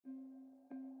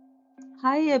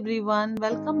Hi everyone,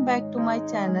 welcome back to my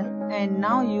channel and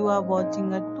now you are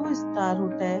watching a 2-star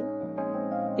hotel.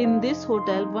 In this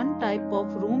hotel, one type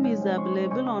of room is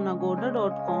available on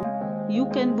agoda.com. You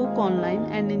can book online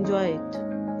and enjoy it.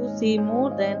 To see more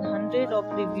than 100 of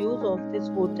reviews of this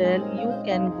hotel, you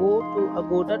can go to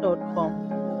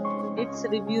agoda.com. Its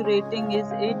review rating is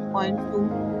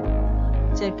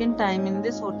 8.2. Check-in time in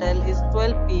this hotel is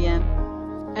 12 p.m.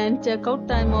 and check-out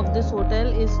time of this hotel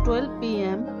is 12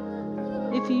 p.m.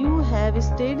 If you have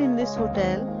stayed in this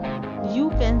hotel,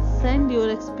 you can send your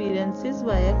experiences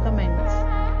via comments.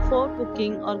 For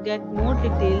booking or get more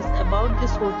details about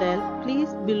this hotel,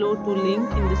 please below to link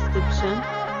in description.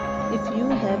 If you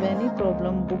have any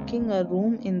problem booking a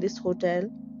room in this hotel,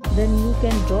 then you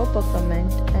can drop a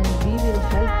comment and we will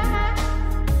help you.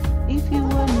 If you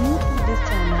are new to this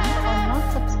channel or not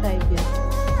subscribed yet,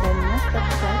 then must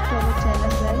subscribe to our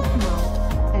channel right now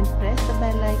and press the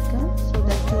bell icon